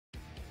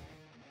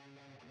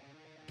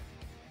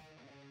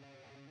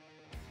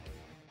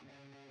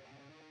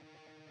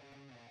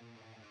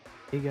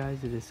Hey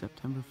guys, it is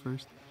September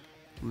 1st,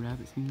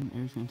 rabbit season.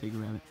 Eric's gonna take a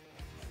rabbit.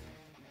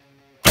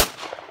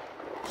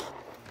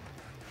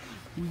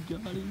 We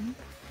got him.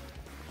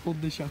 Hold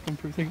the shotgun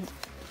for a second.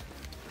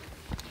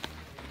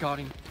 Got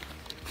him.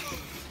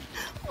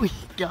 We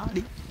got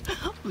him.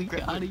 We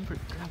got him.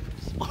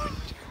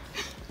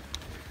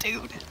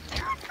 Dude,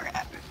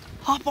 grab it.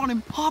 Hop on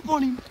him, hop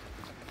on him.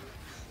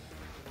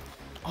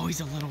 Oh,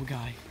 he's a little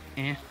guy.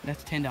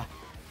 That's tender.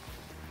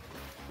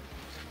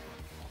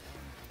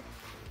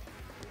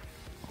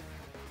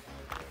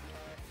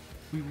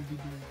 We will be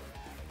doing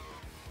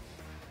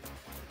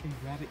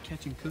a rabbit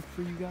catch and cook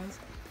for you guys.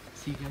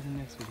 See you guys in the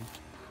next video.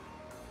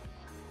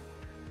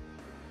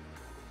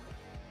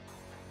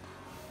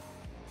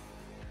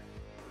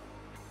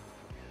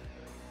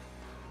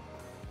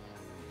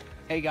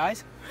 Hey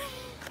guys,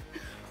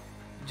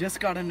 just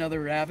got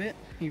another rabbit.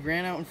 He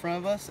ran out in front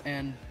of us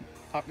and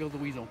pop goes the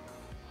weasel.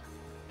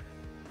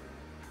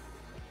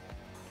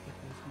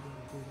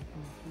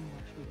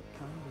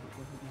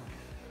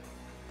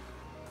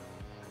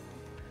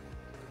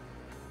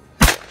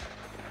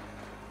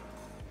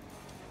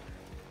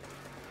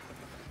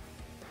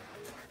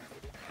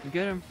 You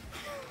get him.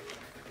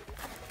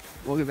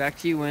 We'll get back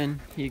to you when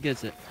he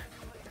gets it.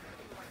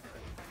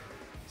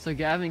 So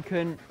Gavin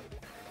couldn't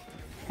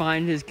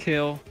find his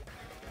kill.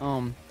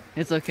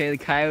 It's okay, the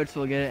coyotes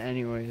will get it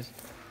anyways.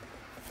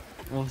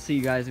 We'll see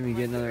you guys when we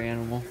get another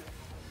animal.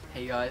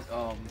 Hey guys,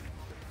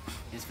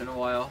 it's been a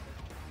while,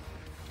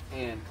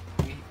 and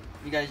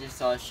you guys just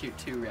saw us shoot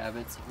 2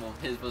 rabbits. Well,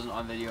 his wasn't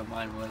on video,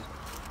 mine was.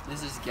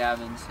 This is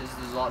Gavin's. His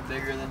is a lot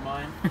bigger than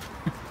mine.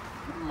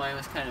 Mine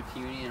was kind of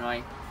puny, and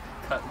I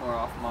cut more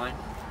off mine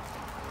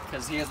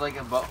because he has like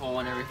a butthole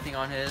and everything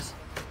on his.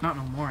 Not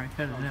no more. I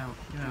cut it out.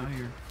 Get out of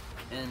here.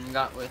 And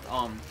got with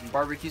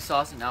barbecue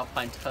sauce and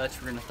Alpine Touch.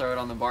 We're gonna throw it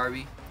on the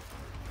Barbie.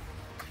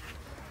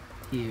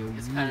 Ew.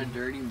 It's kind of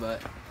dirty,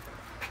 but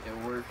it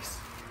works.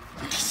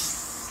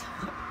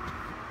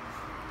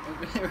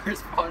 We're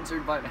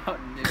sponsored by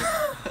Mountain Dew.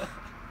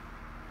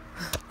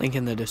 Link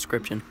in the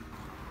description.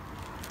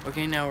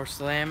 Okay, now we're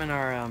slamming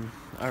our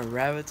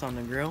rabbits on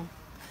the grill.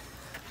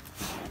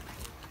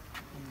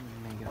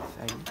 Make a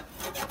faggot.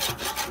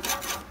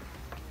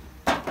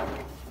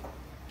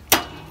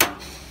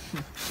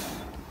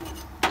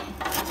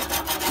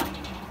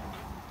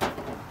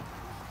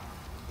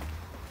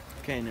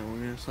 Okay, now we're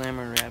gonna slam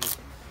our rabbit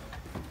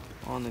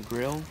on the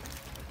grill.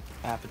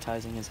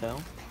 Appetizing as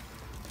hell.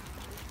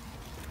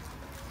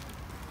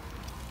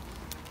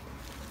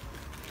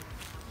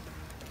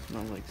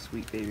 Smells like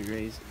sweet baby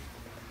rays.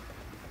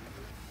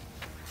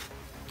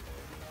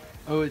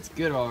 Oh, it's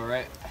good, all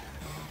right.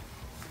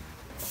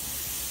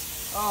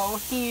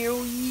 Oh,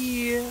 hell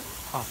yeah!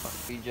 Oh, fuck.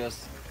 We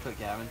just put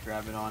Gavin's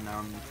rabbit on. Now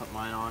I'm gonna put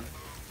mine on.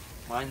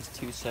 Mine's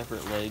 2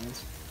 separate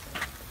legs.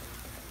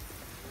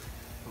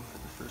 We'll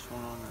put the first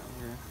one on right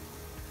here.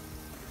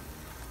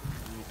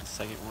 And get the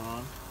second one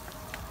on.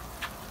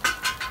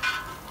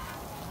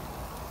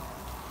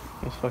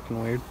 That's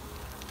fucking weird.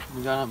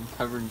 We got them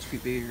covered in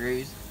sweet baby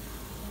rays.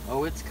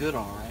 Oh, it's good,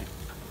 all right.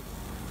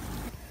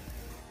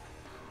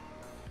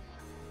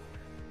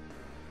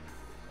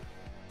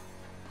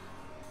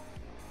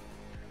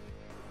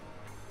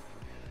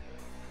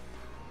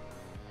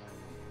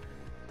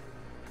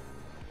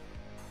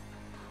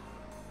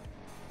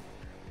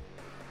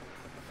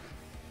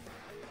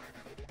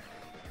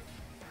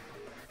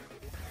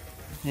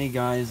 Hey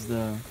guys,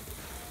 the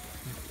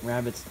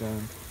rabbit's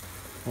done.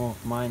 Well,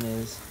 mine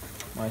is.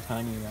 My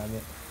tiny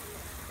rabbit.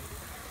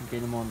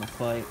 Get him on the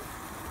plate.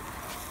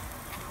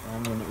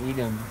 I'm gonna eat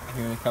him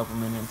here in a couple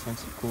minutes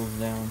once it cools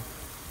down.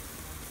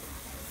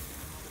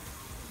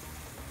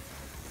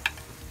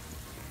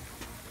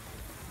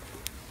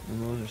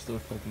 And those are still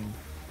cooking.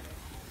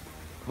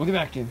 We'll get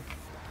back to him.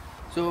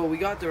 So we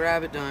got the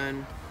rabbit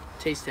done.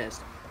 Taste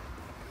test.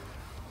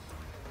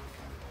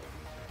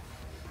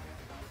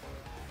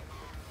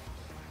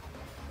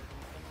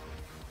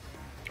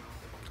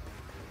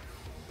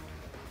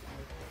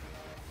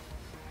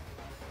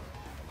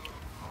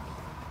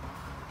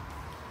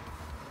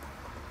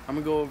 I'm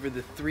gonna go over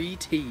the 3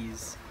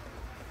 T's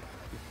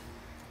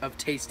of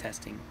taste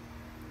testing.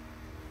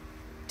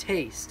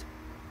 Taste.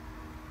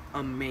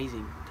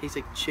 Amazing. Tastes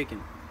like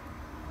chicken.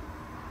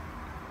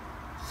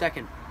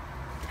 Second,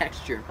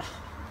 texture.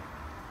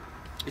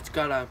 It's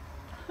got a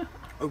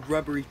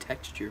rubbery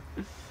texture.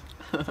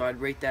 So I'd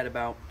rate that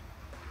about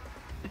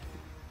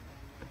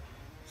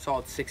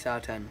solid 6 out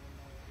of 10.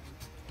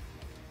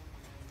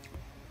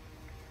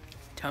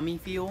 Tummy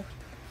feel.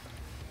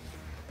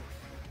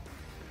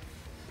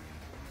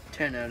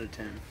 10 out of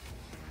 10.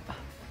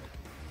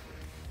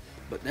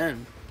 But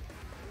then,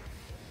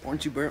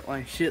 once you burnt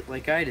my shit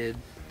like I did,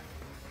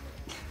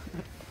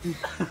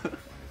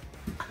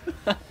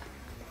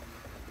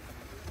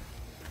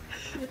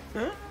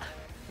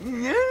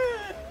 yeah.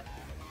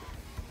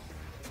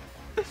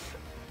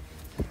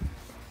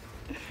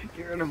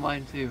 Get rid of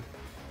mine too.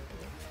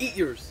 Eat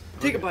yours.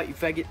 Take a bite, you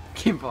faggot.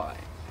 Goodbye.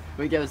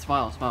 Wait, get a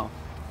smile, smile.